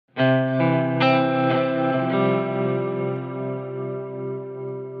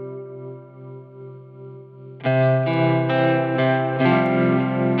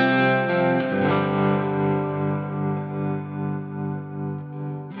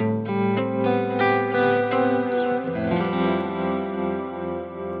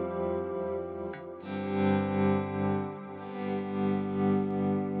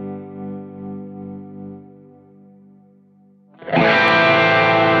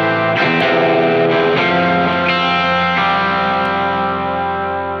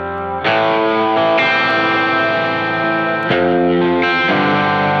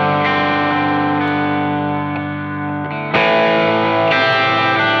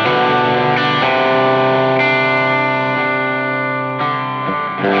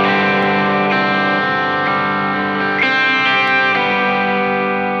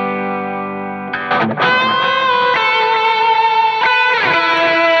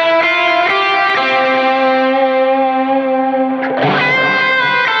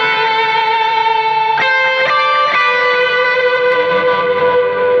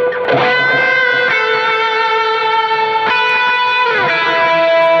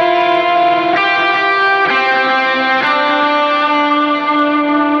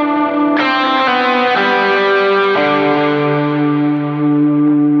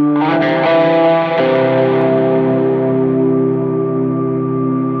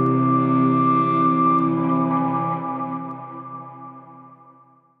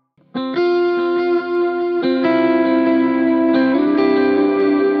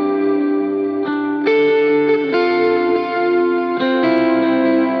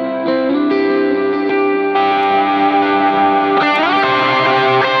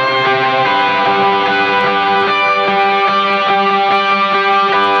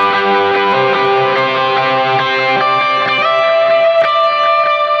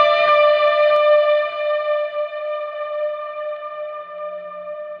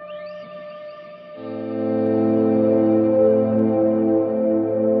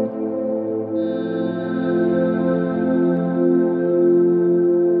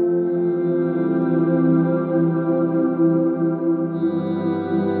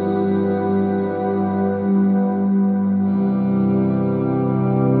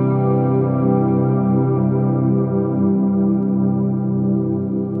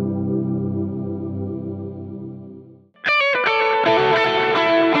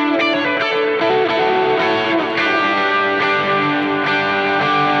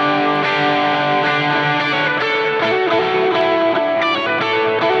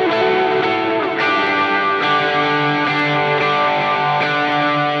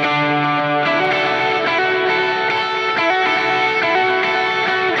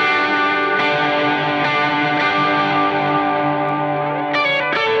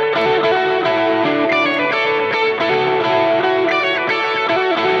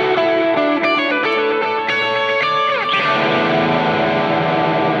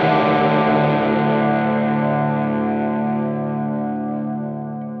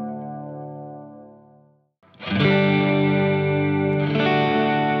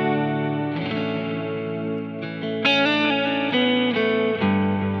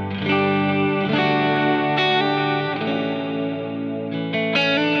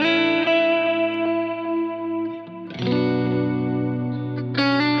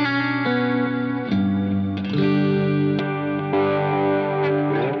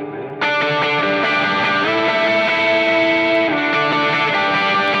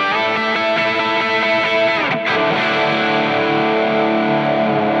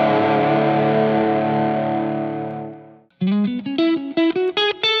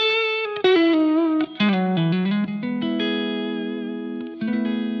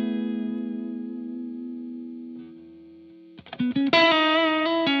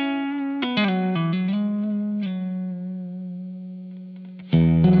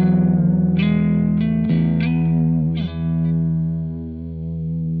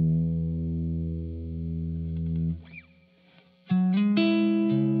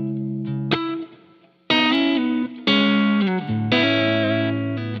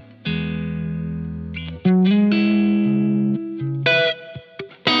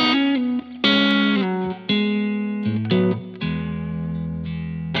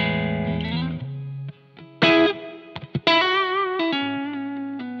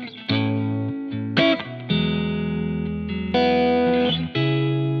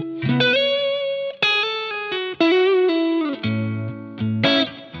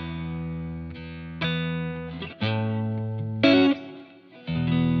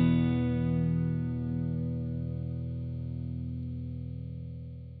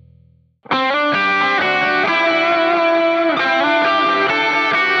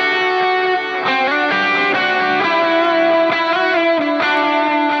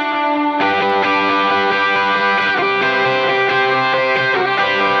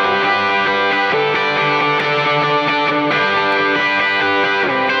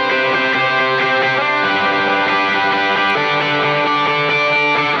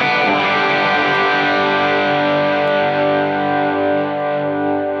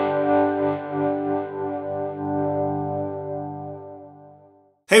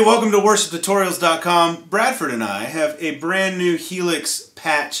Hey, welcome to worshiptutorials.com. Bradford and I have a brand new Helix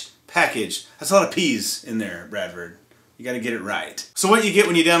patch package. That's a lot of P's in there, Bradford. You got to get it right. So what you get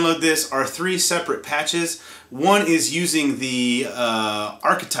when you download this are 3 separate patches. One is using the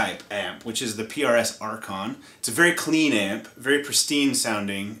archetype amp, which is the PRS Archon. It's a very clean amp, very pristine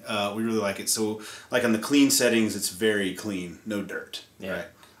sounding. We really like it. So like on the clean settings, it's very clean, no dirt. Yeah. Right?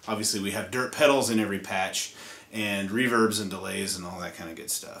 Obviously we have dirt pedals in every patch, and reverbs and delays and all that kind of good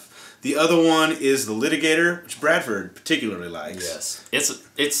stuff. The other one is the Litigator, which Bradford particularly likes. Yes,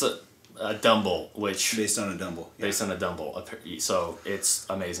 it's a Dumble, which based on a Dumble. Yeah. Based on a Dumble, so it's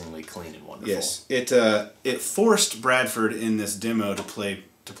amazingly clean and wonderful. Yes, it forced Bradford in this demo to play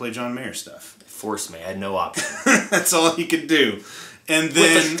John Mayer stuff. It forced me. I had no option. That's all he could do. And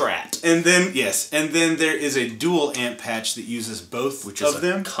then with a Strat. And then there is a dual amp patch that uses both which of is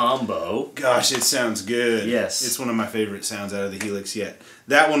them. A combo. Gosh, it sounds good. Yes. It's one of my favorite sounds out of the Helix yet.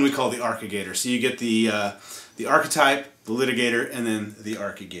 That one we call the Archigator. So you get the archetype, the Litigator, and then the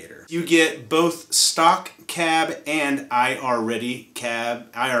Archigator. You get both stock cab and IR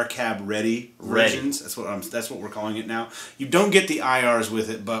cab ready versions. That's what we're calling it now. You don't get the IRs with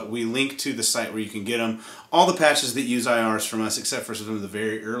it, but we link to the site where you can get them. All the patches that use IRs from us, except for some of the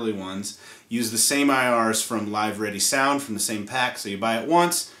very early ones, use the same IRs from Live Ready Sound from the same pack. So you buy it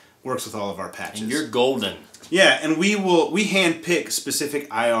once, works with all of our patches. And you're golden. Yeah, and we hand pick specific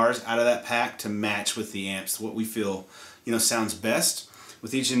IRs out of that pack to match with the amps, what we feel sounds best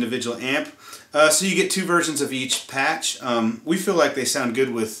with each individual amp. So you get 2 versions of each patch. We feel like they sound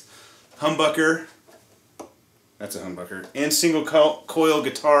good with humbucker. That's a humbucker. And single coil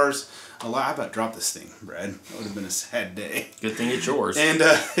guitars. I about dropped this thing, Brad. That would have been a sad day. Good thing it's yours. And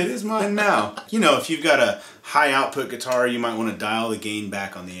it is mine now. If you've got a high output guitar, you might want to dial the gain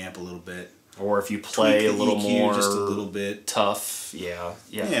back on the amp a little bit. Or if you play a little EQ more, just a little bit tough, yeah.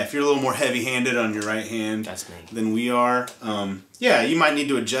 If you're a little more heavy-handed on your right hand, that's me, than we are, you might need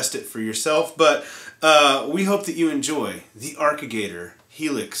to adjust it for yourself. But we hope that you enjoy the Archigator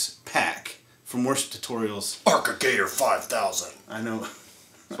Helix pack from Worship Tutorials. Archigator 5000. I know.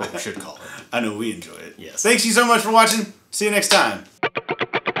 That's what we should call it. I know we enjoy it. Yes. Thanks you so much for watching. See you next time.